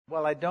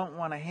while I don't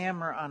want to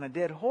hammer on a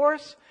dead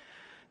horse,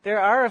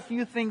 there are a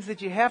few things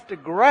that you have to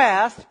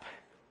grasp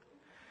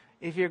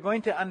if you're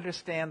going to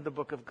understand the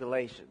book of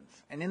Galatians.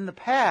 And in the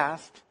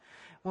past,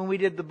 when we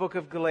did the book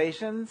of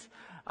Galatians,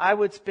 I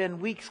would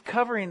spend weeks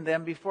covering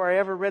them before I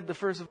ever read the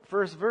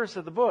first verse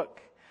of the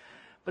book.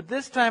 But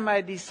this time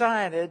I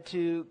decided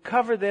to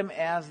cover them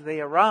as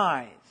they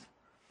arise.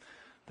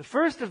 The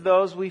first of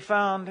those we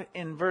found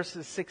in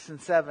verses 6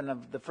 and 7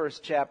 of the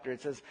first chapter.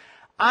 It says,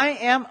 I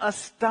am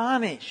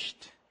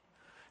astonished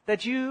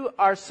that you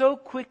are so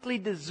quickly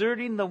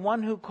deserting the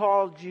one who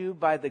called you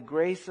by the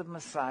grace of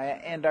Messiah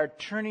and are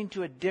turning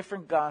to a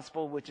different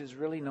gospel, which is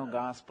really no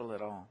gospel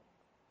at all.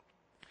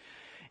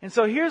 And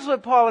so here's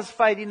what Paul is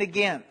fighting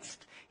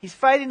against. He's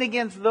fighting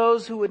against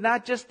those who would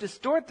not just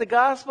distort the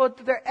gospel,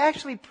 but they're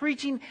actually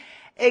preaching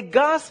a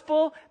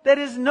gospel that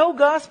is no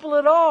gospel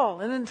at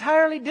all, an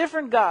entirely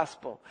different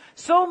gospel.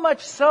 So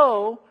much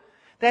so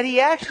that he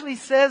actually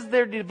says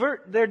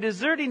they're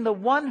deserting the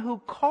one who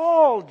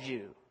called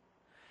you.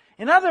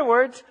 In other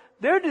words,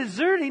 they're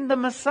deserting the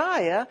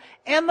Messiah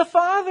and the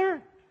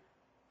Father.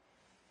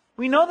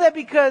 We know that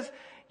because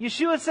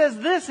Yeshua says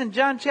this in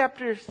John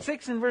chapter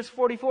 6 and verse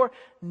 44,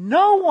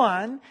 no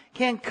one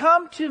can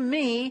come to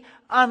me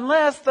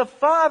unless the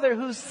Father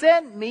who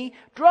sent me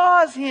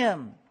draws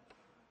him.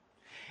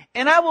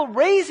 And I will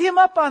raise him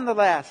up on the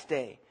last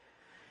day.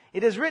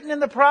 It is written in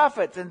the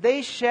prophets, and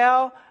they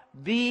shall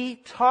be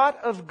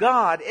taught of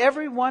God.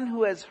 Everyone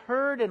who has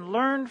heard and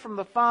learned from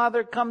the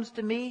Father comes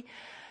to me.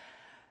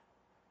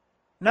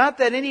 Not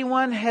that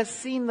anyone has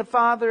seen the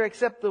Father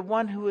except the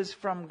one who is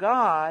from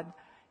God.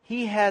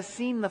 He has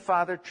seen the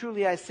Father.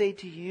 Truly I say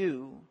to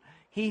you,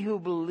 he who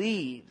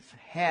believes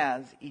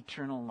has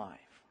eternal life.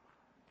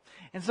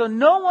 And so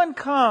no one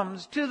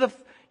comes to the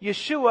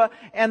Yeshua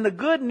and the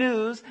good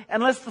news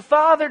unless the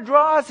Father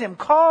draws him,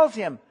 calls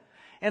him.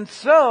 And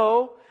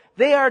so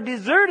they are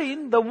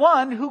deserting the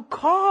one who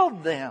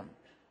called them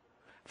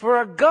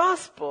for a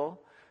gospel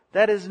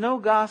that is no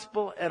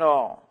gospel at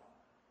all.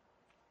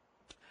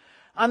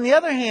 On the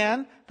other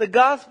hand, the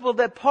gospel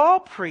that Paul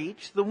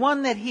preached, the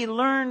one that he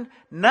learned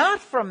not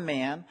from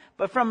man,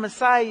 but from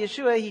Messiah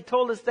Yeshua, he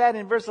told us that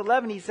in verse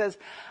 11. He says,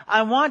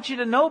 I want you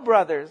to know,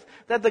 brothers,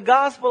 that the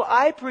gospel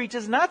I preach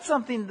is not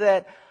something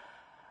that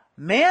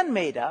man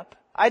made up.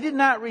 I did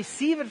not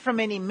receive it from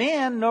any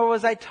man, nor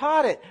was I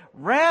taught it.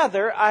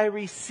 Rather, I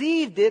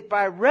received it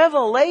by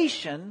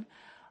revelation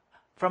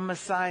from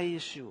Messiah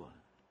Yeshua.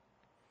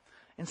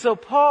 And so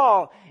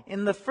Paul,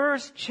 in the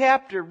first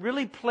chapter,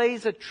 really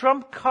plays a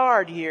trump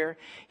card here.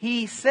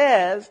 He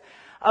says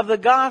of the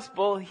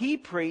gospel he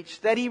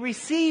preached that he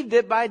received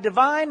it by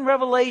divine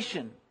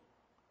revelation.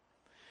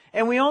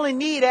 And we only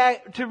need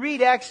to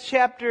read Acts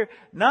chapter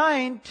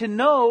 9 to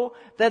know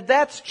that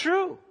that's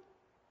true.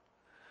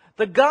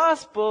 The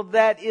gospel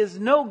that is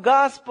no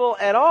gospel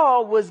at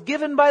all was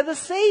given by the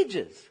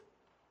sages,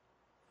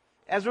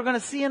 as we're going to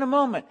see in a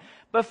moment.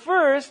 But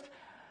first,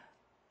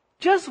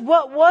 just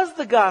what was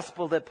the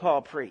gospel that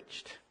Paul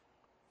preached?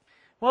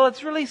 Well,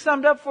 it's really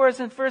summed up for us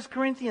in 1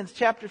 Corinthians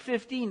chapter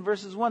 15,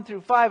 verses 1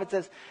 through 5. It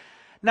says,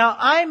 Now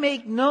I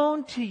make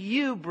known to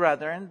you,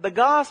 brethren, the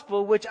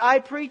gospel which I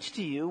preached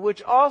to you,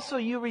 which also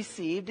you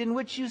received, in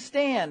which you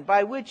stand,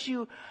 by which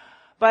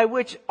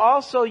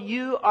also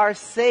you are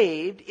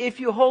saved, if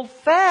you hold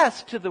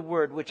fast to the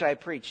word which I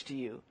preached to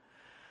you,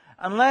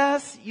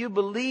 unless you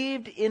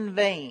believed in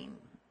vain.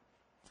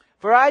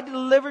 For I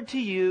delivered to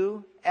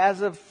you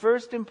as of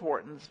first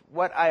importance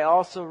what I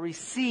also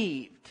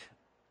received,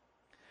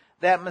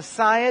 that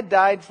Messiah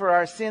died for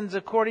our sins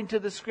according to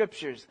the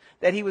Scriptures,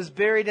 that he was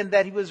buried and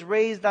that he was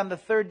raised on the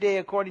third day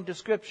according to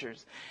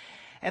Scriptures,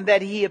 and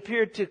that he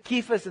appeared to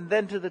Cephas and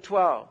then to the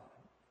 12.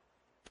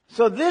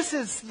 So this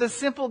is the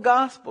simple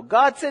gospel.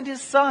 God sent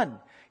his Son.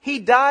 He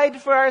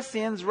died for our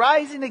sins,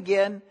 rising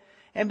again,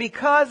 and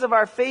because of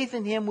our faith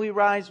in him, we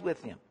rise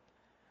with him.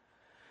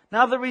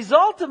 Now the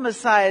result of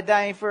Messiah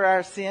dying for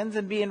our sins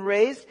and being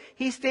raised,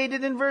 he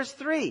stated in verse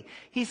 3.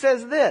 He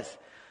says this,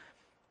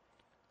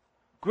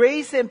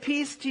 Grace and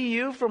peace to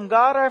you from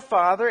God our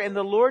Father and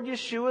the Lord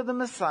Yeshua the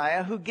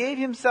Messiah, who gave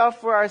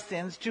himself for our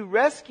sins to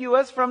rescue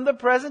us from the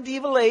present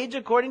evil age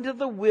according to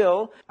the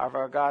will of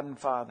our God and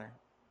Father.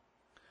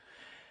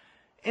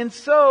 And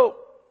so,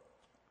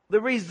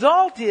 the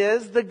result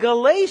is the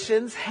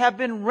Galatians have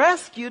been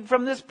rescued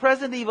from this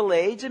present evil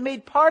age and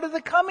made part of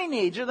the coming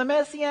age, or the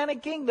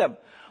Messianic kingdom,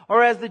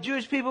 or as the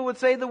Jewish people would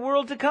say, the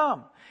world to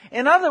come.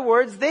 In other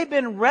words, they've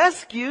been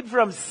rescued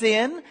from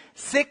sin,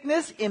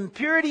 sickness,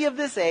 impurity of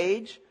this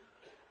age,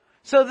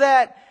 so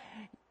that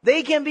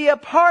they can be a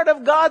part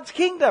of God's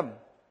kingdom,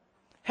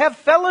 have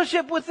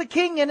fellowship with the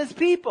King and his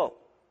people.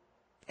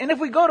 And if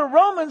we go to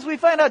Romans, we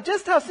find out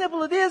just how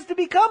simple it is to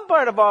become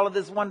part of all of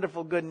this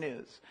wonderful good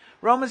news.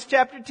 Romans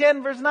chapter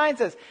 10 verse 9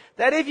 says,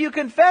 that if you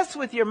confess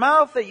with your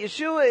mouth that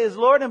Yeshua is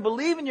Lord and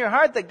believe in your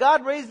heart that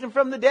God raised him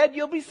from the dead,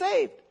 you'll be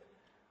saved.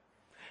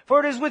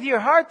 For it is with your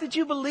heart that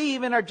you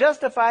believe and are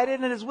justified,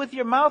 and it is with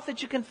your mouth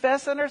that you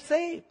confess and are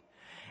saved.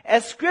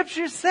 As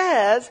Scripture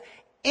says,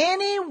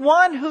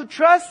 anyone who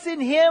trusts in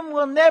him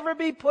will never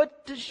be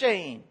put to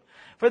shame.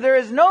 For there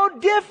is no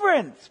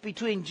difference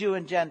between Jew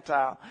and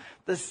Gentile.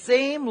 The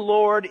same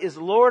Lord is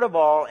Lord of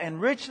all and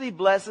richly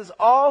blesses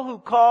all who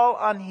call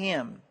on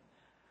him.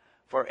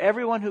 For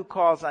everyone who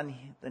calls on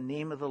the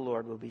name of the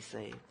Lord will be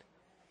saved.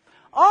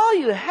 All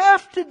you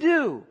have to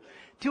do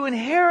to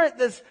inherit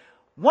this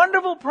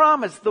wonderful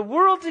promise, the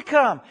world to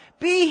come,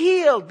 be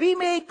healed, be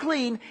made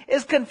clean,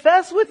 is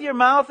confess with your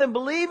mouth and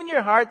believe in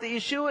your heart that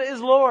Yeshua is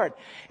Lord.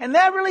 And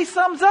that really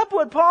sums up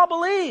what Paul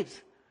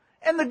believes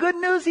and the good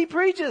news he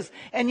preaches.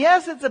 And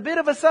yes, it's a bit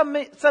of a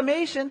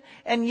summation.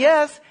 And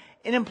yes,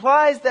 it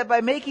implies that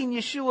by making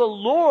Yeshua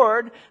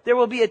Lord, there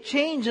will be a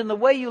change in the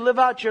way you live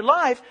out your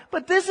life.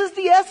 But this is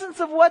the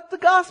essence of what the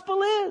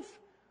gospel is.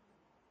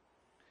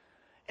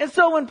 And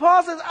so when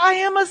Paul says, I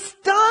am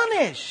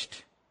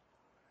astonished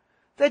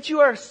that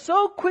you are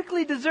so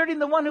quickly deserting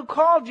the one who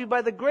called you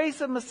by the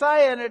grace of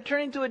Messiah and are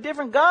turning to a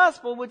different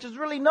gospel, which is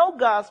really no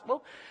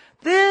gospel,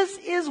 this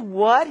is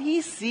what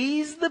he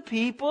sees the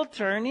people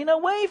turning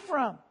away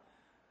from.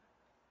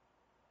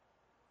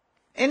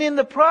 And in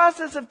the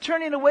process of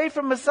turning away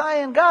from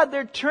Messiah and God,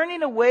 they're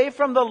turning away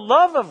from the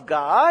love of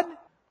God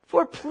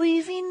for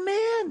pleasing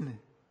men.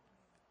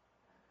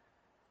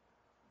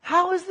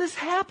 How is this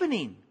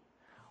happening?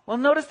 Well,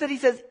 notice that he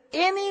says,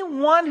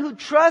 anyone who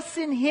trusts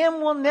in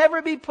him will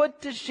never be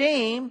put to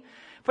shame,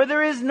 for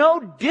there is no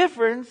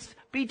difference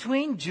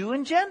between Jew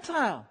and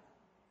Gentile.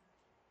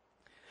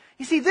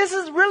 You see, this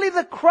is really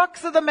the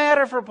crux of the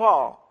matter for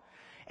Paul.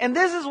 And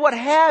this is what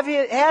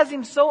has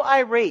him so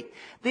irate.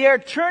 They are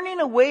turning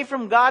away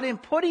from God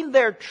and putting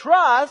their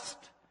trust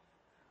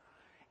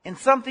in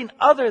something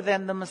other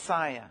than the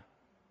Messiah.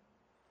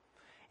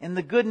 And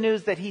the good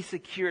news that he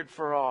secured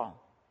for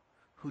all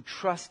who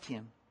trust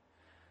him.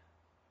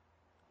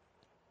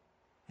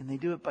 And they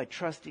do it by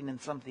trusting in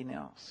something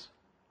else.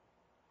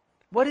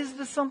 What is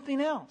the something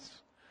else?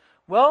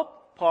 Well,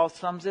 Paul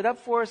sums it up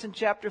for us in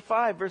chapter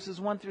 5, verses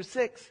 1 through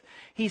 6.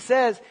 He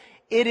says,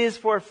 it is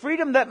for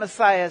freedom that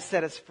Messiah has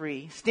set us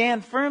free.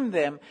 Stand firm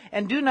then,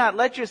 and do not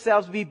let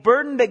yourselves be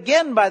burdened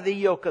again by the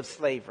yoke of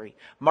slavery.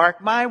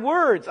 Mark my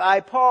words. I,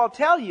 Paul,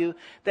 tell you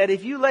that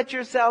if you let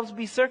yourselves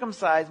be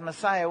circumcised,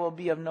 Messiah will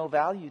be of no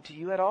value to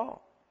you at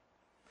all.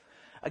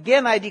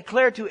 Again, I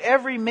declare to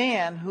every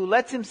man who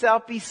lets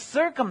himself be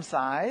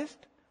circumcised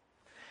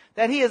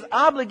that he is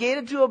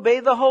obligated to obey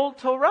the whole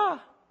Torah,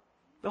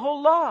 the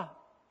whole law.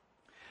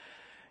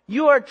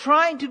 You are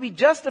trying to be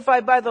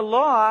justified by the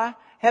law,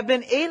 have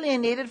been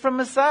alienated from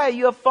Messiah.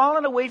 You have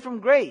fallen away from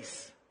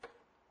grace.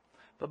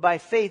 But by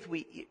faith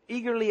we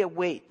eagerly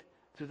await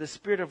through the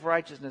Spirit of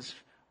righteousness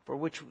for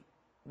which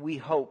we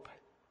hope.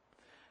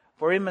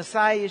 For in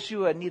Messiah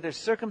Yeshua, neither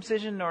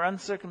circumcision nor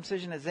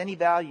uncircumcision has any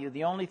value.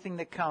 The only thing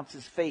that counts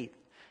is faith,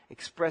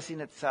 expressing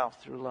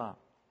itself through love.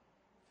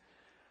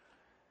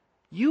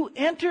 You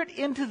entered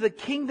into the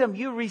kingdom.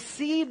 You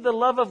received the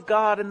love of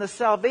God and the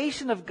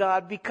salvation of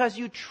God because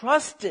you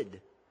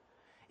trusted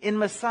in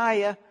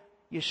Messiah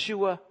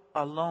Yeshua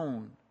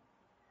alone.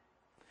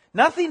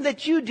 Nothing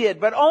that you did,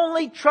 but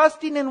only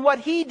trusting in what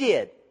he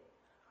did.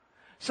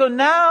 So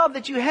now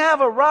that you have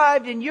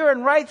arrived and you're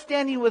in right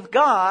standing with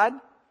God,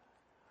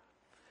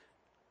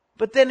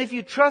 but then if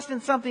you trust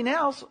in something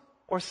else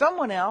or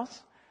someone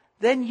else,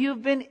 then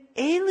you've been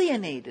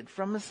alienated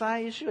from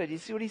Messiah Yeshua. Do you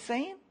see what he's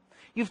saying?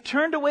 You've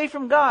turned away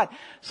from God.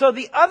 So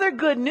the other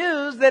good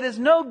news that is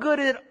no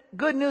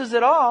good news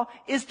at all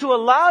is to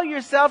allow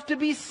yourself to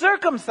be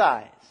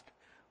circumcised.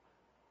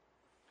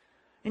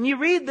 And you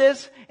read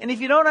this, and if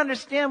you don't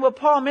understand what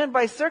Paul meant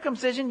by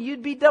circumcision,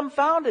 you'd be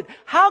dumbfounded.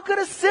 How could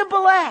a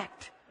simple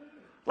act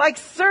like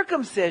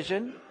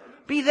circumcision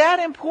be that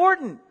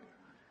important?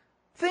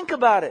 Think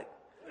about it.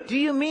 Do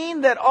you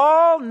mean that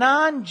all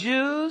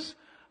non-Jews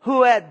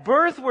who at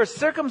birth were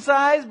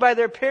circumcised by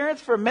their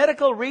parents for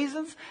medical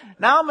reasons,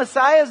 now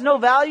Messiah is no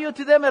value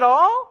to them at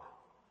all?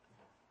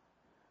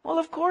 Well,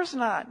 of course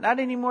not. Not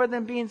any more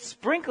than being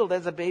sprinkled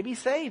as a baby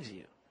saves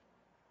you.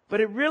 But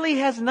it really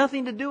has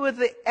nothing to do with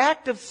the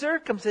act of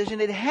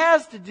circumcision. It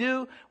has to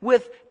do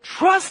with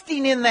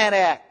trusting in that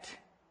act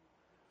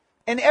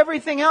and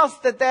everything else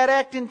that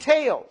act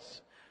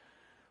entails.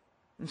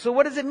 And so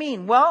what does it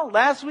mean? Well,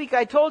 last week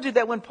I told you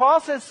that when Paul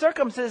says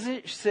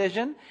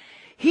circumcision,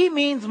 he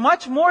means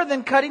much more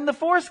than cutting the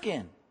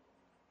foreskin.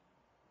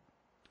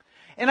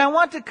 And I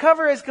want to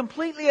cover as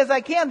completely as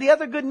I can the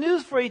other good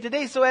news for you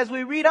today. So as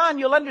we read on,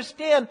 you'll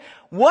understand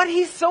what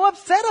he's so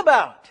upset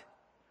about.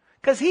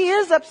 Because he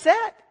is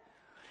upset.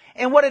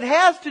 And what it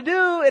has to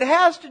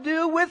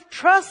do with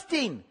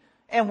trusting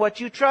and what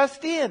you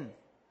trust in.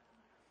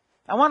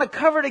 I want to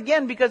cover it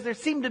again because there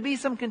seemed to be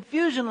some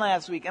confusion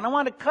last week. And I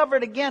want to cover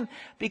it again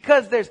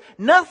because there's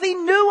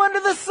nothing new under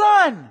the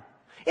sun.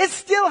 It's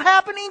still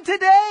happening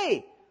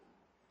today.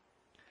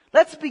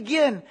 Let's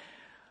begin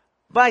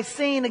by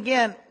saying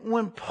again,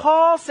 when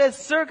Paul says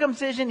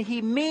circumcision,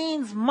 he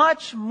means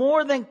much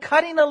more than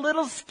cutting a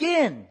little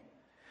skin.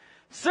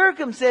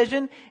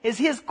 Circumcision is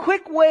his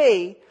quick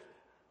way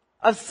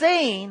of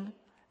saying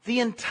the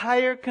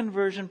entire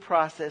conversion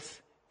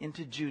process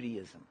into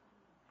Judaism.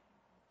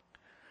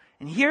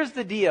 And here's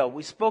the deal.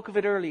 We spoke of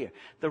it earlier.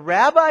 The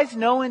rabbis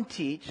know and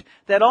teach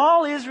that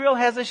all Israel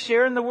has a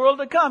share in the world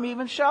to come.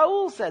 Even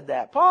Shaul said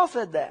that. Paul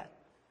said that.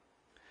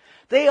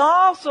 They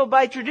also,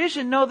 by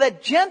tradition, know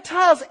that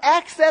Gentiles'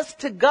 access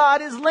to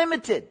God is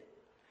limited.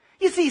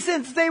 You see,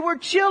 since they were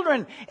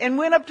children and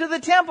went up to the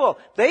temple,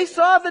 they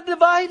saw the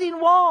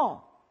dividing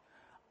wall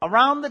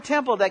around the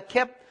temple that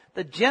kept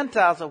the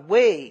Gentiles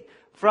away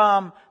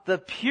from the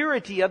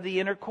purity of the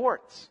inner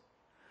courts,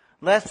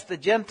 lest the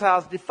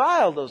Gentiles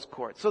defile those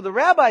courts. So the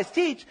rabbis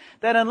teach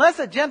that unless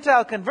a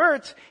Gentile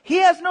converts, he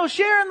has no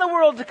share in the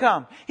world to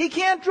come. He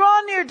can't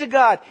draw near to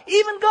God.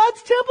 Even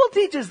God's temple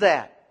teaches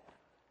that.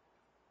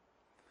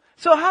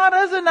 So how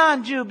does a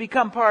non-Jew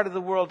become part of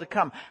the world to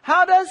come?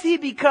 How does he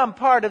become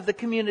part of the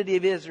community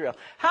of Israel?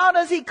 How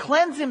does he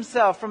cleanse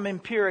himself from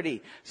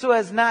impurity so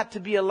as to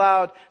be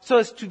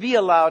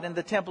allowed in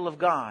the temple of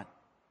God?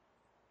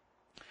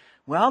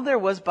 Well, there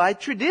was by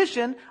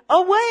tradition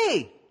a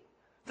way.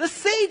 The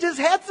sages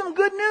had some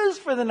good news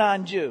for the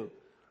non-Jew.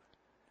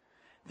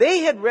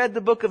 They had read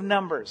the book of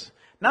Numbers.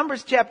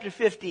 Numbers chapter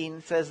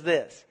 15 says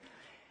this: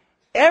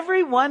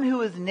 everyone who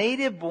is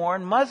native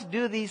born must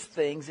do these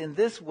things in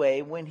this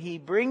way when he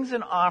brings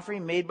an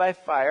offering made by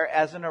fire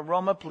as an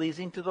aroma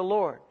pleasing to the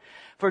Lord.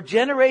 For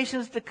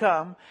generations to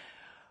come,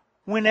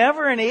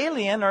 whenever an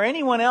alien or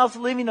anyone else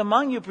living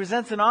among you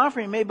presents an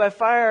offering made by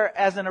fire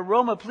as an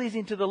aroma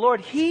pleasing to the Lord,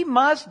 he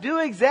must do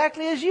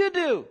exactly as you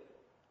do.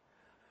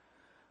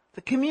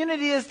 The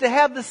community is to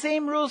have the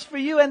same rules for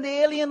you and the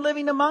alien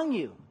living among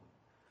you.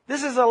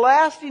 This is a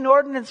lasting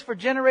ordinance for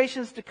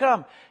generations to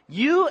come.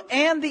 You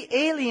and the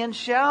alien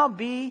shall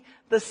be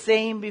the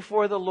same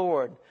before the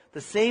Lord.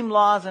 The same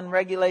laws and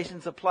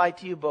regulations apply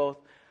to you both,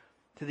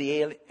 to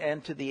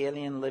the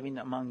alien living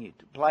among you.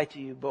 Apply to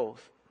you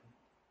both.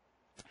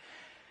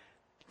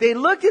 They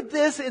looked at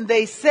this and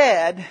they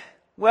said,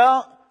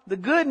 well, the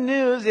good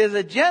news is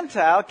a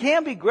Gentile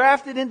can be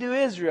grafted into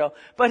Israel,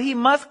 but he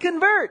must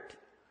convert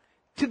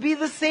to be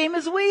the same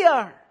as we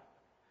are.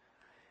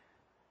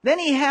 Then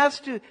he has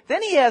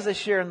a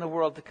share in the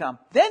world to come.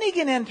 Then he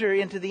can enter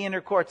into the inner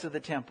courts of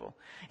the temple.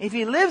 If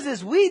he lives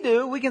as we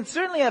do, we can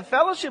certainly have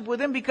fellowship with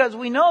him because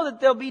we know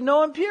that there'll be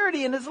no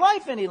impurity in his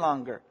life any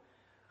longer.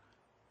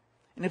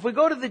 And if we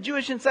go to the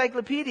Jewish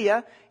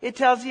Encyclopedia, it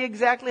tells you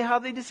exactly how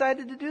they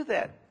decided to do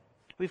that.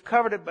 We've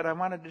covered it, but I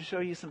wanted to show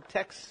you some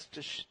texts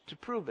to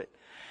prove it.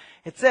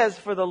 It says,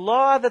 for the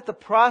law that the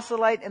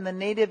proselyte and the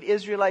native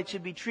Israelite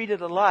should be treated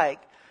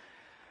alike,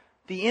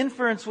 the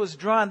inference was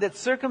drawn that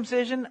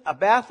circumcision, a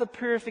bath of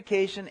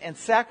purification, and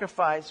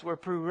sacrifice were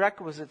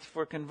prerequisites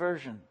for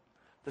conversion.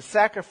 The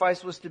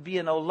sacrifice was to be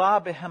an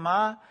olah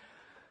behemah,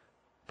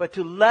 but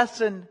to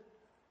lessen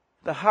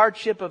the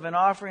hardship of an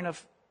offering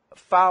of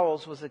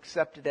fowls was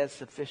accepted as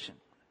sufficient.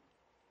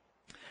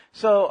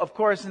 So, of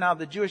course, now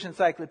the Jewish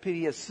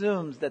Encyclopedia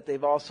assumes that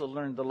they've also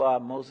learned the law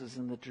of Moses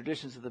and the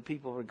traditions of the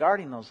people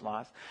regarding those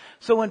laws.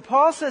 So when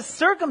Paul says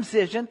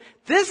circumcision,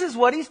 this is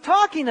what he's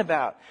talking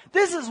about.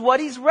 This is what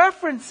he's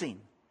referencing.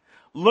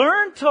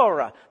 Learn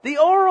Torah, the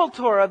oral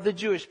Torah of the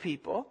Jewish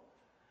people.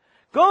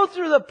 Go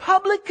through the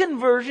public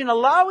conversion,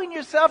 allowing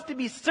yourself to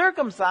be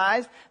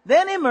circumcised,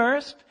 then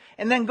immersed,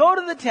 and then go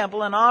to the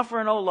temple and offer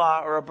an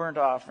olah, or a burnt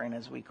offering,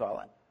 as we call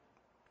it.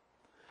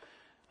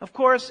 Of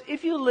course,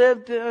 if you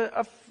lived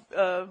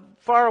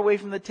far away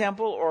from the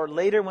temple, or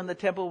later when the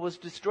temple was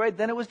destroyed,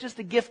 then it was just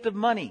a gift of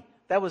money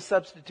that was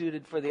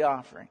substituted for the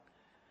offering.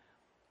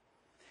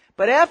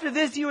 But after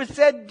this, you were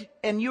said,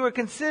 and you were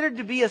considered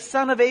to be a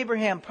son of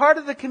Abraham, part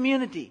of the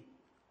community.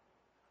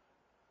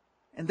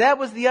 And that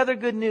was the other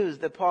good news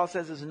that Paul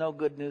says is no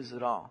good news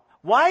at all.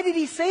 Why did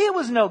he say it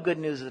was no good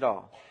news at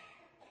all?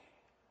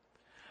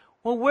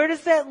 Well, where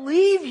does that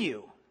leave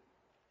you?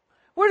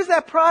 Where does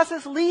that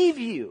process leave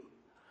you?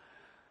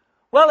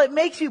 Well, it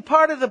makes you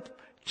part of the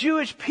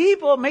Jewish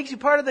people, it makes you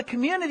part of the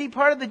community,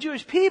 part of the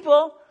Jewish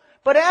people.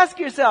 But ask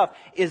yourself,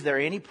 is there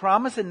any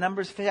promise in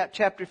Numbers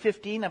chapter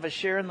 15 of a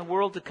share in the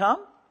world to come?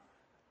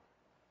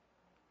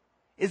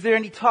 Is there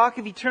any talk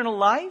of eternal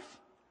life?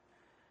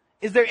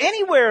 Is there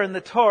anywhere in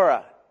the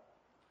Torah,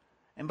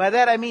 and by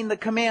that I mean the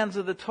commands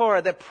of the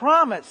Torah, that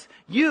promise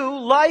you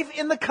life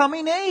in the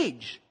coming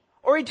age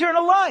or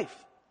eternal life?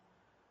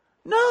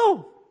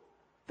 No,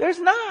 there's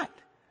not.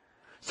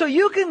 So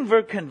you can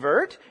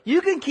convert, you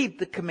can keep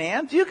the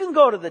commands, you can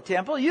go to the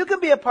temple, you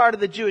can be a part of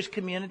the Jewish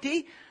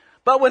community,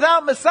 but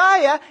without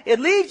Messiah, it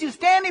leaves you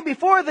standing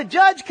before the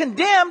judge,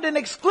 condemned and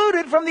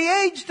excluded from the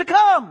age to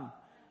come.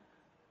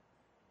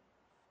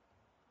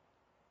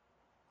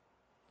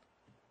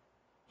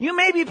 You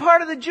may be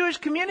part of the Jewish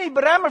community,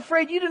 but I'm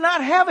afraid you do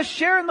not have a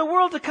share in the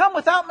world to come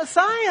without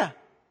Messiah.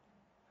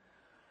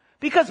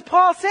 Because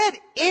Paul said,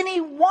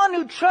 anyone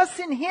who trusts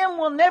in him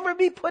will never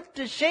be put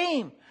to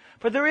shame.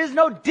 For there is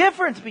no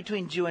difference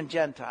between Jew and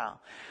Gentile.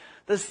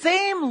 The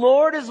same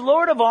Lord is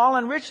Lord of all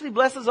and richly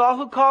blesses all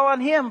who call on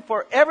him.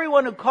 For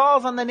everyone who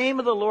calls on the name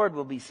of the Lord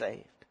will be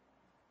saved.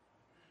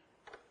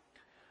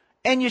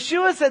 And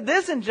Yeshua said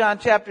this in John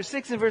chapter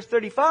 6 and verse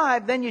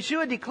 35. Then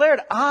Yeshua declared,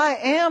 I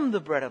am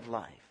the bread of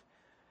life.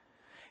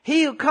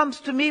 He who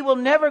comes to me will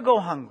never go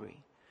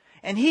hungry,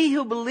 and he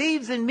who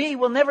believes in me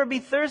will never be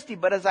thirsty.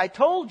 But as I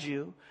told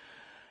you,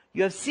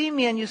 you have seen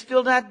me and you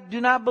still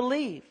do not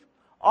believe.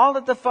 All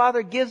that the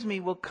Father gives me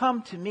will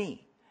come to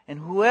me, and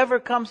whoever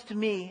comes to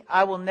me,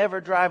 I will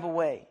never drive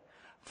away.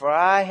 For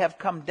I have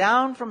come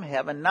down from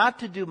heaven not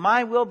to do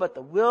my will, but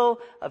the will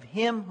of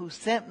him who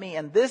sent me.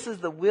 And this is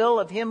the will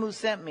of him who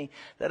sent me,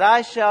 that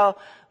I shall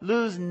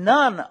lose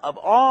none of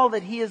all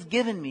that he has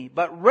given me,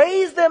 but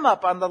raise them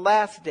up on the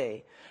last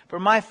day. For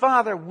my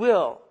Father's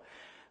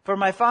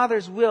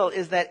will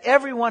is that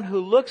everyone who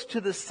looks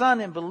to the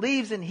Son and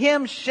believes in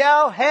him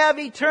shall have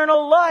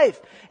eternal life,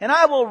 and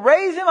I will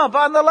raise him up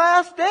on the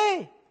last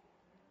day.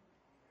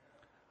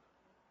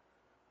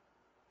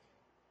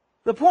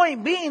 The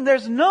point being,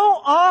 there's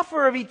no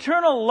offer of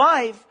eternal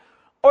life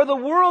or the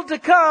world to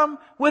come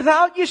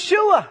without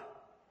Yeshua.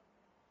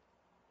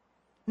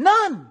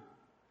 None.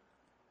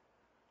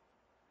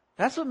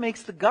 That's what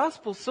makes the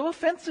gospel so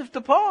offensive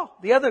to Paul.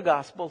 The other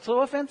gospel so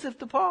offensive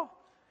to Paul.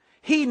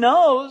 He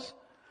knows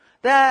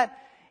that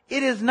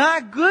it is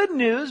not good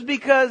news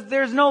because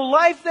there's no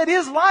life that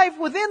is life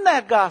within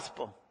that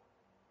gospel.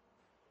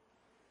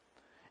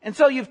 And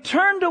so you've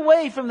turned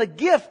away from the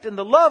gift and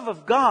the love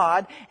of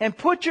God and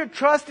put your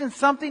trust in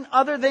something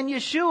other than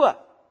Yeshua.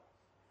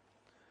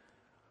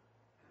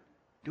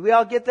 Do we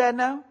all get that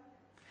now?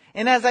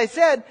 And as I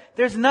said,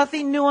 there's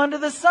nothing new under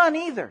the sun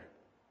either.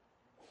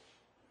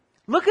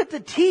 Look at the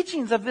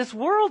teachings of this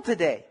world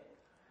today.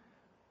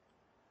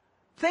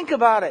 Think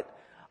about it.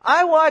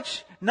 I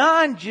watch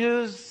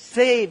non-Jews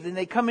saved and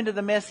they come into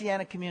the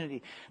Messianic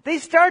community. They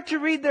start to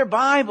read their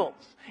Bibles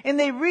and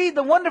they read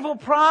the wonderful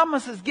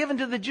promises given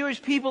to the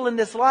Jewish people in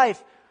this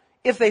life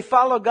if they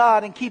follow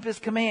God and keep His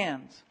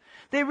commands.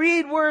 They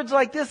read words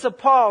like this of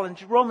Paul in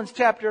Romans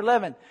chapter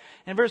 11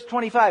 and verse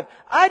 25.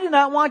 I do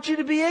not want you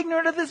to be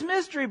ignorant of this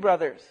mystery,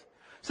 brothers,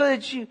 so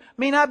that you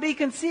may not be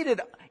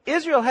conceited.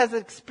 Israel has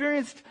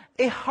experienced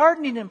a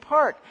hardening in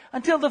part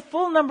until the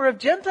full number of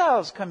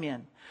Gentiles come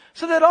in,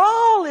 so that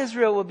all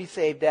Israel will be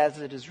saved, as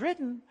it is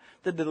written,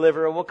 the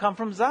deliverer will come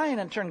from Zion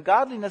and turn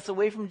godliness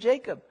away from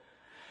Jacob.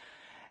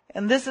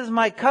 And this is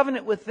my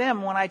covenant with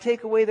them when I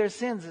take away their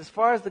sins. As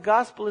far as the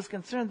gospel is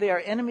concerned, they are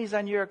enemies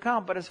on your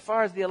account. But as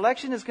far as the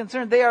election is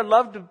concerned, they are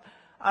loved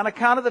on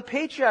account of the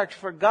patriarchs,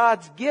 for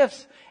God's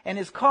gifts and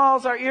His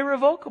calls are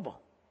irrevocable.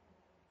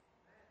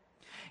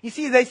 You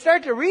see, they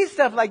start to read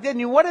stuff like that,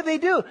 and what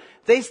do?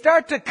 They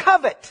start to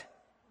covet.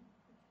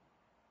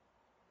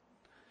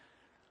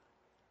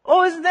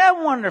 Oh, isn't that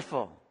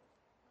wonderful?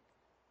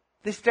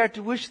 They start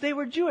to wish they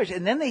were Jewish.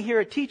 And then they hear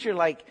a teacher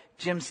like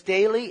Jim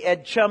Staley,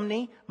 Ed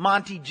Chumney,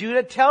 Monty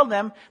Judah tell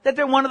them that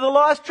they're one of the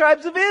lost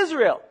tribes of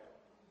Israel.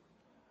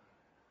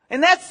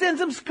 And that sends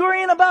them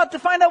scurrying about to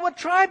find out what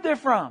tribe they're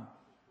from.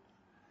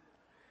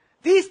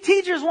 These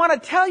teachers want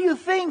to tell you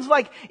things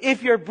like,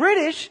 if you're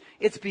British,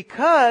 it's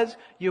because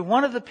you're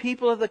one of the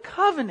people of the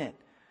covenant.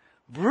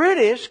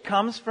 British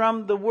comes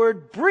from the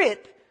word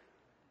Brit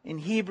in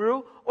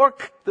Hebrew, or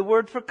the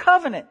word for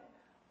covenant.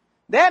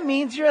 That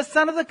means you're a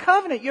son of the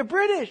covenant. You're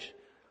British.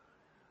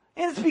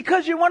 And it's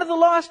because you're one of the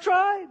lost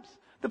tribes.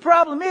 The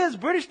problem is,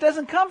 British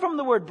doesn't come from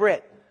the word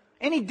Brit.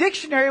 Any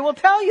dictionary will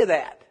tell you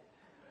that.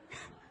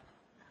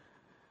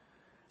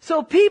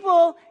 So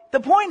the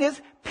point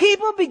is,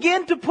 people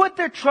begin to put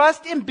their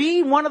trust in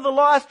being one of the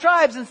lost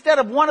tribes instead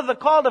of one of the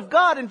called of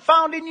God and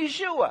found in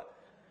Yeshua.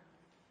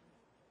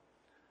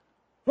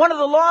 One of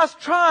the lost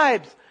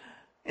tribes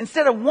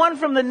instead of one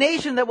from the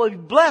nation that will be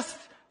blessed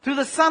through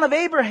the son of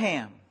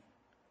Abraham.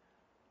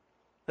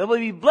 That will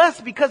be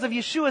blessed because of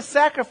Yeshua's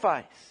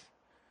sacrifice.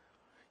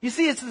 You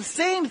see, it's the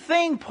same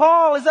thing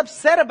Paul is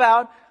upset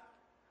about,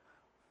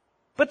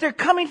 but they're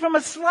coming from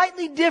a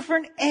slightly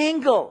different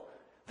angle.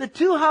 The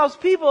two-house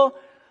people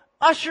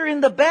usher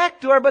in the back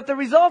door, but the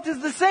result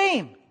is the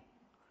same.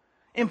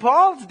 In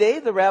Paul's day,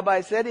 the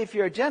rabbi said, if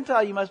you're a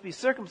Gentile, you must be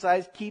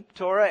circumcised, keep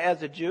Torah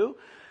as a Jew,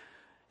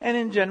 and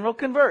in general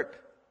convert.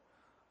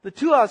 The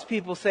two-house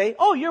people say,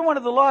 oh, you're one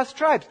of the lost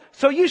tribes,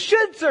 so you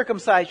should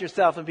circumcise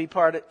yourself and be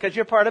because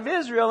you're part of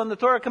Israel, and the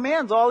Torah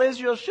commands all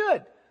Israel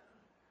should.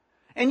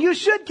 And you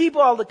should keep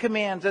all the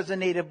commands as a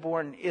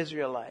native-born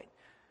Israelite.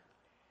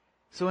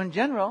 So in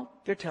general,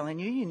 they're telling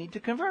you need to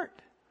convert.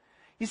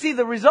 You see,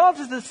 the result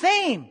is the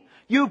same.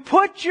 You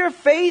put your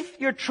faith,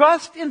 your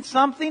trust in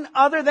something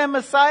other than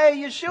Messiah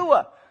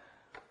Yeshua.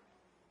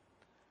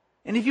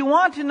 And if you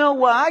want to know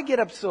why I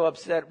get so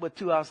upset with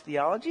two-house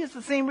theology, it's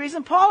the same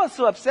reason Paul is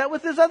so upset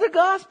with his other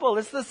gospel.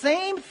 It's the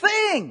same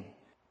thing,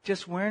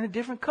 just wearing a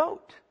different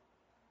coat.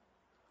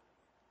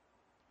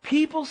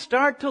 People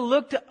start to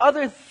look to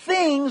other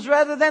things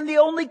rather than the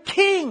only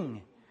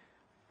King.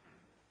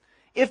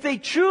 If they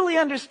truly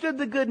understood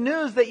the good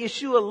news that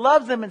Yeshua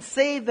loves them and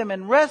saved them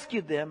and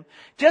rescued them,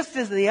 just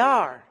as they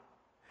are,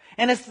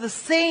 and it's the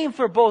same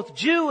for both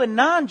Jew and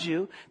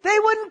non-Jew, they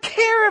wouldn't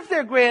care if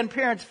their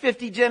grandparents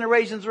 50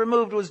 generations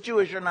removed was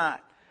Jewish or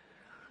not,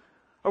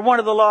 or one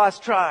of the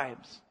lost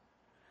tribes.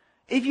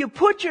 If you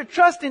put your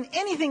trust in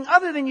anything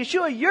other than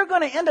Yeshua, you're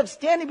going to end up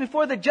standing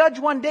before the judge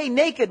one day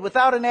naked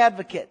without an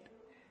advocate.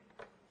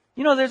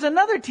 You know, there's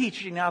another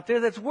teaching out there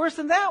that's worse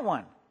than that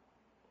one.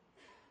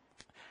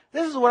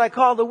 This is what I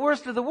call the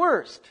worst of the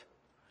worst.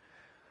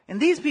 And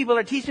these people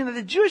are teaching that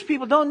the Jewish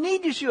people don't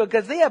need Yeshua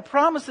because they have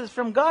promises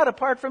from God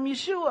apart from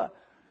Yeshua.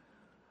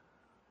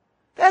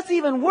 That's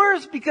even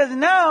worse because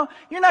now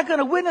you're not going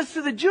to witness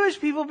to the Jewish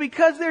people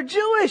because they're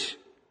Jewish.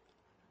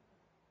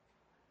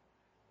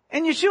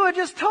 And Yeshua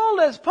just told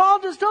us, Paul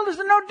just told us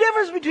there's no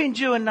difference between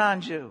Jew and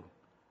non-Jew.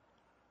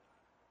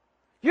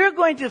 You're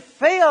going to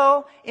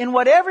fail in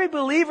what every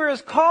believer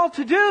is called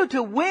to do,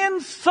 to win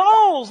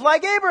souls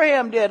like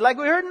Abraham did, like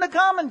we heard in the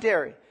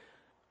commentary.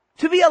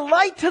 To be a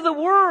light to the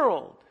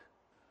world.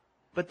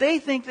 But they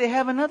think they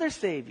have another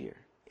Savior.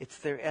 It's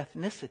their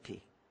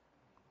ethnicity.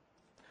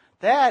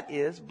 That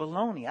is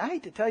baloney. I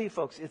hate to tell you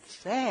folks, it's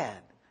sad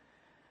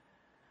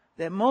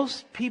that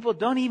most people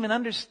don't even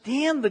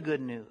understand the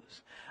good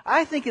news.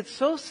 I think it's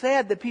so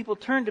sad that people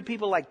turn to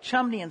people like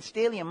Chumney and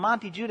Staley and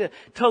Monty Judah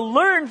to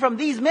learn from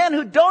these men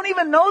who don't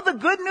even know the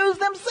good news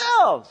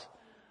themselves.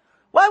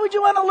 Why would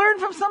you want to learn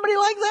from somebody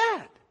like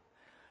that?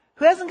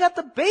 Who hasn't got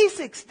the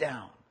basics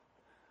down?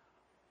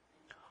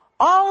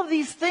 All of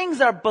these things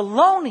are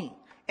baloney.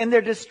 And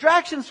they're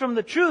distractions from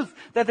the truth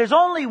that there's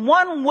only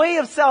one way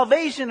of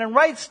salvation and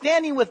right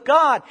standing with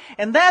God.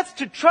 And that's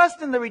to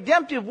trust in the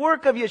redemptive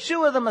work of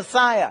Yeshua the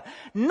Messiah.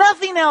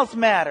 Nothing else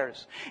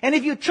matters. And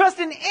if you trust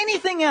in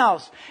anything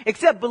else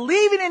except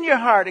believing in your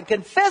heart and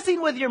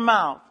confessing with your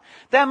mouth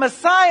that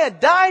Messiah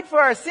died for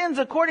our sins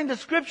according to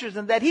Scriptures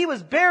and that He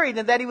was buried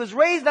and that He was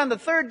raised on the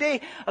third day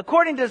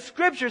according to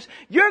Scriptures,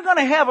 you're going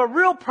to have a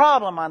real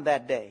problem on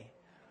that day.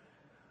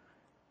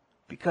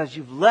 Because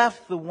you've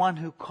left the one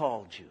who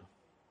called you.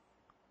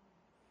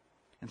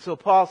 And so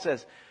Paul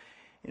says,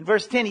 in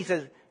verse 10 he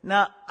says,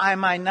 now,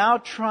 am I now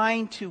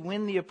trying to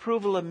win the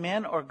approval of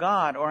men or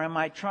God, or am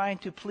I trying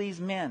to please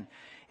men?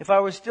 If I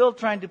were still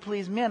trying to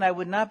please men, I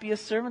would not be a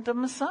servant of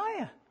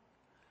Messiah.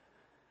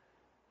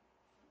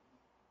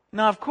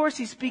 Now, of course,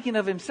 he's speaking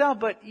of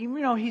himself, but you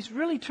know, he's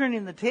really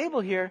turning the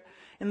table here.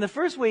 And the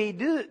first way he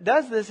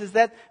does this is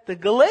that the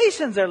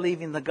Galatians are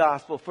leaving the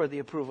gospel for the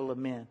approval of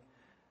men,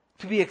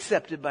 to be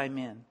accepted by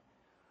men.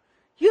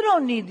 You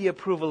don't need the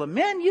approval of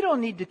men. You don't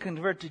need to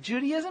convert to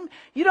Judaism.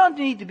 You don't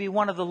need to be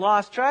one of the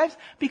lost tribes.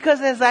 Because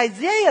as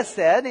Isaiah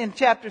said in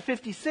chapter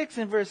 56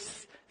 and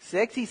verse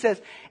 6, he says,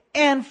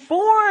 and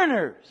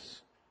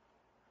foreigners.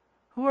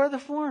 Who are the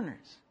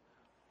foreigners?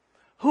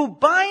 Who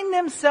bind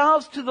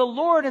themselves to the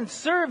Lord and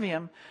serve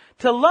Him,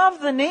 to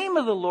love the name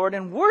of the Lord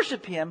and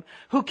worship Him,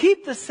 who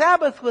keep the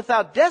Sabbath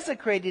without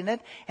desecrating it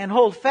and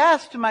hold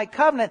fast to my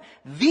covenant,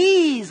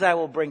 these I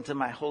will bring to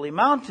my holy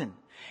mountain.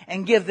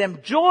 And give them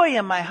joy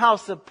in my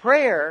house of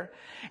prayer,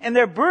 and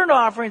their burnt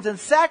offerings and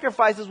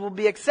sacrifices will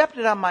be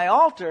accepted on my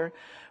altar,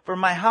 for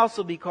my house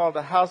will be called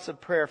a house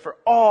of prayer for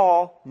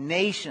all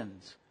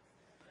nations.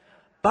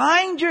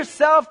 Bind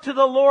yourself to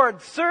the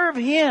Lord, serve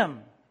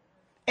Him,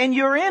 and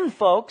you're in,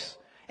 folks.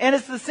 And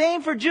it's the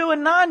same for Jew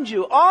and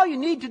non-Jew. All you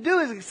need to do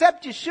is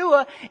accept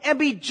Yeshua and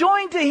be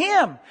joined to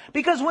Him.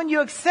 Because when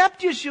you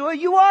accept Yeshua,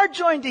 you are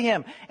joined to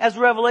Him. As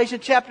Revelation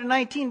chapter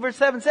 19 verse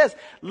 7 says,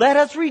 let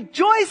us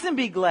rejoice and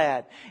be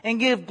glad and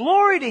give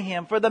glory to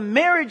Him, for the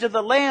marriage of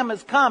the Lamb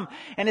has come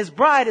and His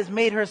bride has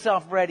made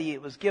herself ready.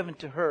 It was given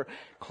to her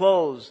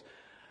clothes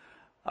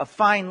of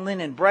fine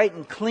linen, bright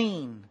and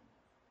clean.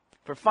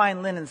 For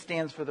fine linen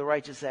stands for the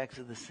righteous acts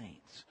of the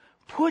saints.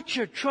 Put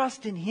your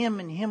trust in Him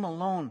and Him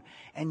alone,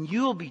 and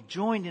you'll be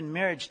joined in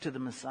marriage to the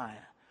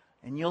Messiah.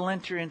 And you'll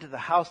enter into the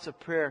house of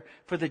prayer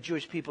for the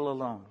Jewish people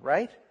alone,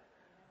 right?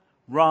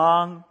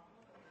 Wrong.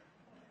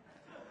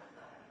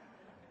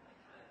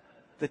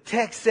 The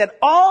text said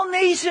all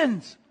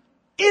nations,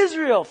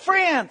 Israel,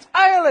 France,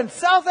 Ireland,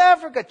 South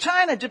Africa,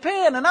 China,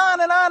 Japan, and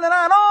on and on and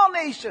on, all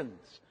nations.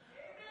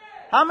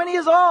 How many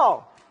is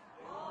all?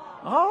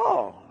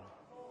 All.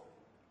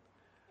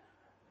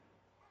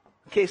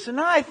 Okay, so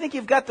now I think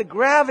you've got the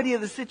gravity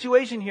of the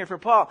situation here for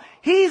Paul.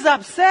 He's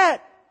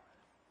upset.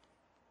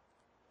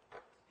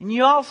 And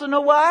you also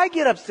know why I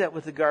get upset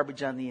with the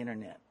garbage on the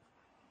internet.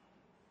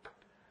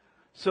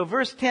 So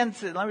verse 10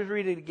 says, let me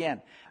read it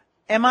again.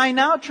 Am I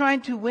now trying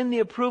to win the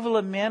approval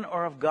of men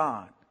or of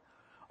God?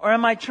 Or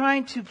am I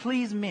trying to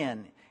please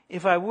men?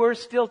 If I were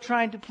still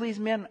trying to please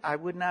men, I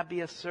would not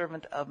be a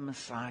servant of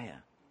Messiah.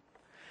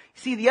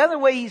 See, the other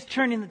way he's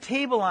turning the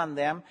table on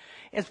them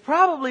is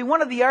probably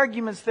one of the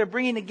arguments they're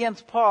bringing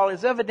against Paul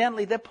is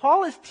evidently that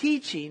Paul is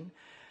teaching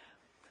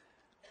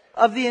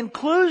of the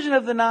inclusion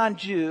of the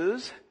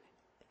non-Jews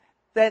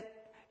that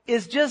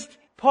is just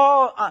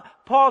Paul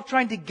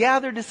trying to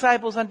gather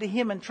disciples unto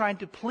him and trying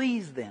to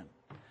please them.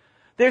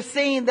 They're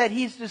saying that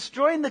he's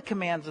destroying the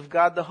commands of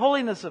God, the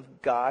holiness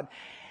of God,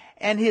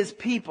 and His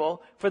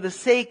people for the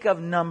sake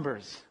of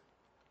numbers,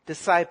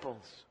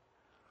 disciples.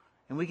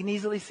 And we can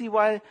easily see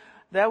why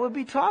that would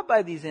be taught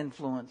by these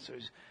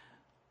influencers.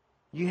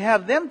 You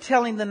have them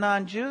telling the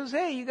non-Jews,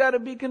 hey, you got to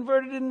be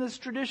converted in this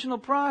traditional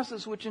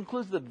process, which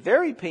includes the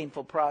very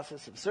painful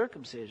process of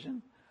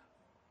circumcision.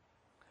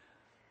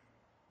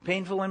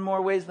 Painful in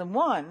more ways than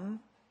one,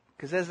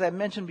 Because as I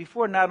mentioned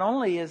before, not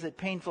only is it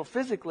painful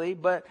physically,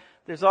 but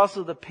there's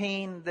also the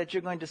pain that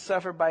you're going to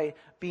suffer by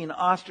being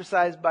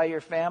ostracized by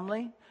your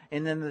family.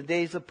 And in the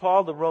days of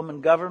Paul, the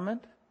Roman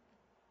government.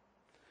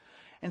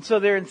 And so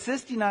they're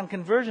insisting on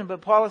conversion,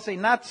 but Paul is saying,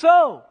 not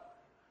so.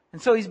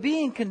 And so he's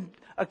being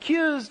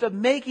accused of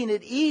making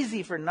it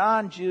easy for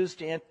non-Jews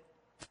to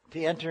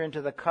enter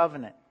into the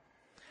covenant.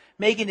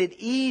 Making it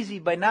easy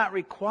by not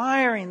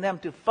requiring them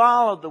to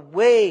follow the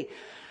way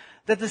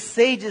that the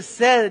sages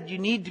said you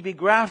need to be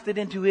grafted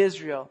into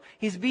Israel.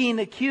 He's being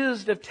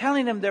accused of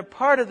telling them they're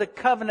part of the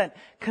covenant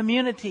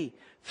community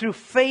through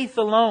faith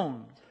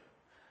alone.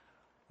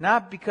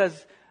 Not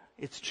because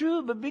it's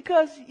true, but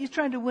because he's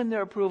trying to win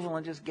their approval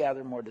and just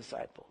gather more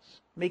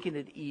disciples. Making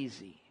it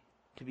easy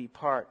to be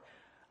part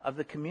of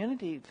the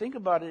community. Think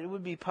about it, it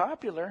would be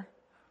popular.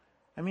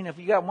 I mean, if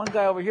you got one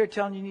guy over here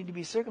telling you need to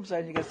be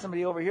circumcised, you got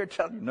somebody over here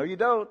telling you, no you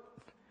don't.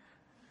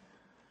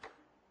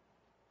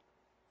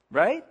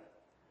 Right?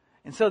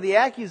 And so the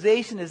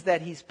accusation is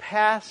that he's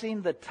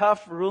passing the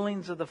tough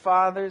rulings of the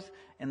fathers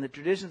and the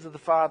traditions of the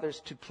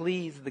fathers to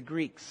please the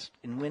Greeks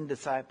and win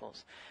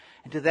disciples.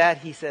 And to that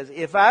he says,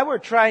 if I were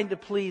trying to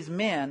please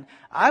men,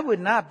 I would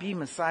not be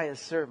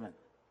Messiah's servant.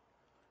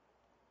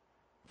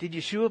 Did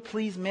Yeshua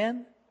please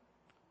men?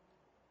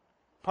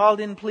 Paul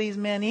didn't please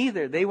men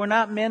either. They were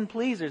not men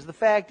pleasers. The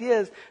fact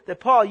is that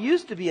Paul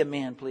used to be a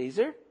man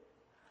pleaser.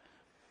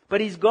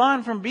 But he's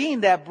gone from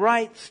being that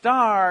bright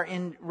star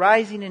in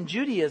rising in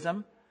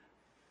Judaism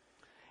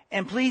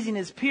and pleasing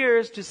his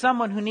peers to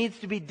someone who needs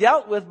to be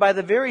dealt with by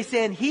the very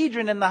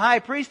Sanhedrin and the high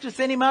priest who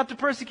sent him out to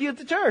persecute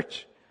the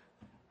church.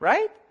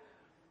 Right?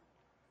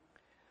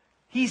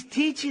 He's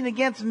teaching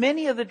against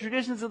many of the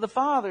traditions of the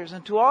fathers.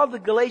 And to all the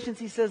Galatians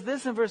he says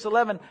this in verse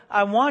 11,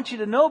 I want you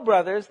to know,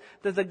 brothers,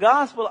 that the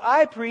gospel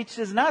I preached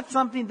is not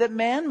something that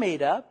man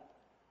made up.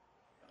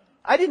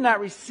 I did not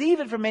receive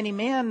it from any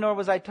man, nor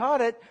was I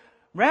taught it.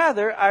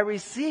 Rather, I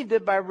received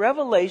it by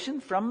revelation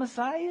from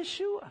Messiah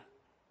Yeshua.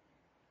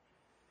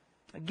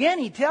 Again,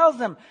 he tells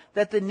them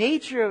that the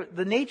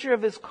nature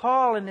of his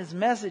call and his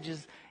message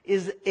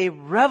is a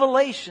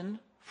revelation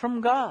from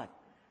God.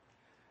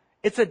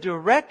 It's a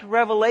direct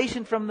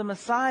revelation from the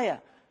Messiah.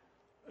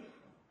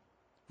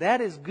 That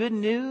is good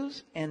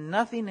news, and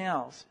nothing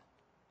else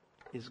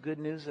is good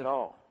news at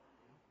all.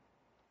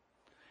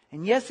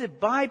 And yes, it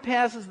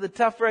bypasses the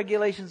tough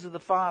regulations of the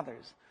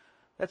fathers.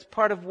 That's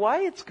part of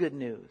why it's good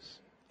news.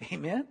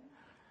 Amen?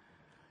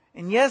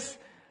 And yes,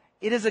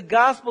 it is a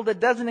gospel that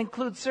doesn't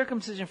include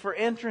circumcision for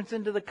entrance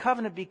into the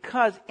covenant,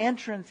 because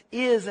entrance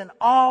is and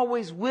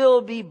always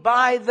will be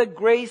by the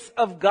grace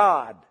of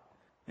God.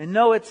 And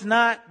no, it's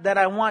not that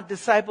I want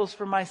disciples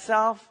for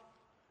myself.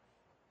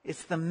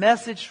 It's the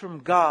message from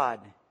God.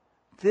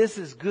 This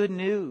is good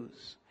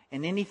news.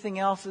 And anything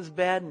else is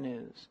bad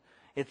news.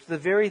 It's the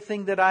very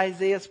thing that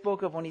Isaiah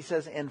spoke of when he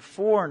says, and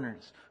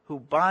foreigners who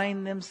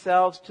bind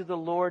themselves to the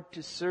Lord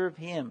to serve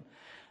Him.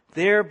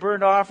 Their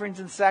burnt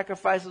offerings and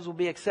sacrifices will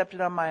be accepted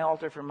on my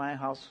altar, for my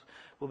house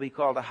will be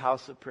called a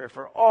house of prayer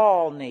for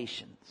all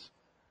nations.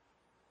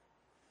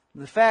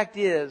 The fact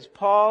is,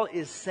 Paul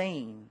is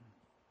saying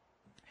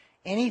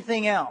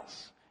anything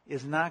else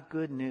is not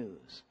good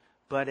news,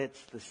 but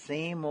it's the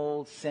same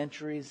old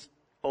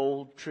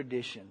centuries-old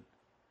tradition.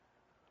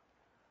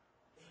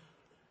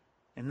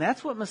 And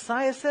that's what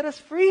Messiah set us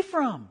free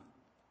from.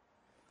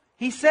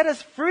 He set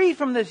us free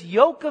from this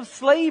yoke of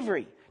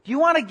slavery. Do you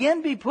want to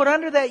again be put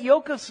under that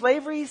yoke of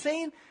slavery, he's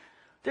saying?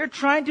 They're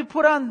trying to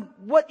put on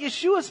what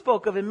Yeshua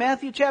spoke of in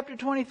Matthew chapter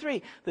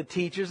 23. The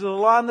teachers of the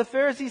law and the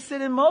Pharisees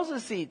sit in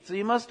Moses' seat. So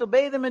you must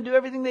obey them and do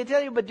everything they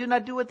tell you, but do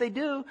not do what they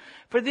do,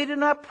 for they do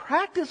not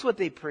practice what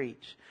they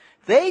preach.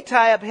 They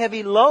tie up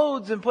heavy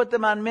loads and put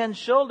them on men's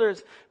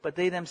shoulders, but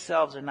they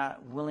themselves are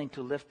not willing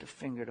to lift a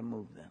finger to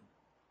move them.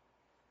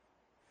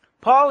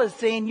 Paul is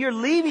saying you're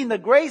leaving the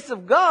grace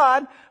of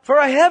God for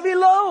a heavy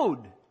load,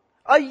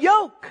 a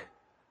yoke.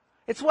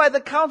 It's why the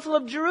Council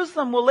of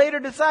Jerusalem will later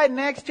decide in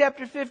Acts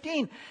chapter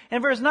 15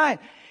 and verse 9.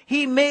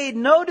 He made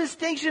no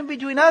distinction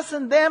between us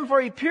and them,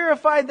 for He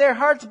purified their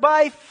hearts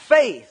by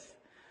faith.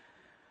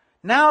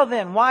 Now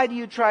then, why do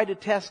you try to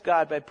test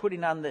God by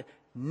putting on the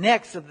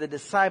necks of the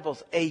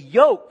disciples a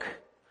yoke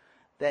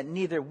that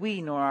neither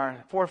we nor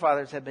our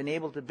forefathers have been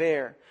able to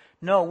bear?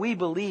 No, we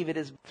believe it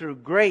is through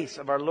grace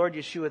of our Lord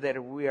Yeshua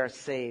that we are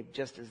saved,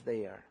 just as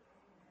they are.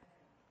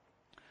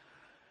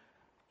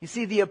 You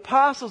see, the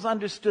apostles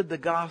understood the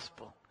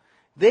gospel.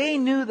 They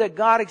knew that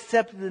God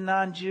accepted the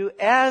non-Jew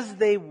as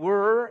they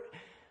were,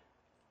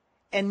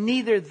 and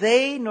neither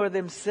they nor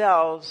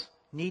themselves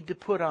need to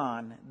put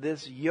on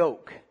this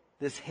yoke,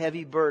 this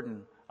heavy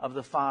burden of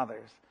the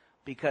fathers,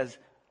 because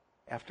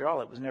after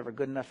all, it was never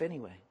good enough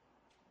anyway.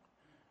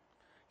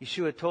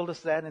 Yeshua told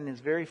us that in His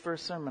very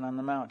first Sermon on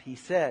the Mount. He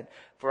said,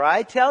 for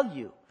I tell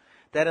you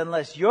that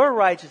unless your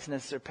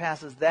righteousness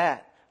surpasses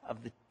that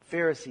of the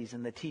Pharisees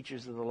and the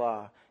teachers of the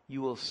law,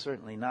 you will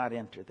certainly not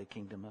enter the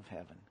kingdom of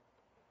heaven.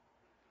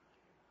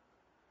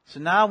 So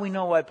now we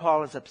know why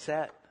Paul is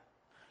upset.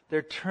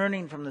 They're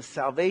turning from the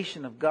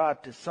salvation of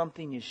God to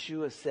something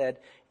Yeshua said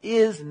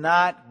is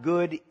not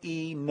good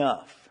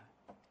enough.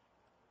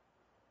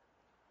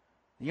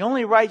 The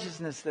only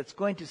righteousness that's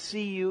going to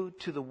see you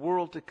to the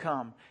world to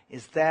come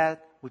is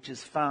that which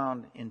is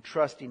found in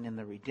trusting in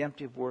the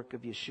redemptive work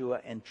of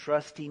Yeshua and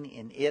trusting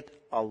in it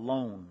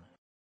alone.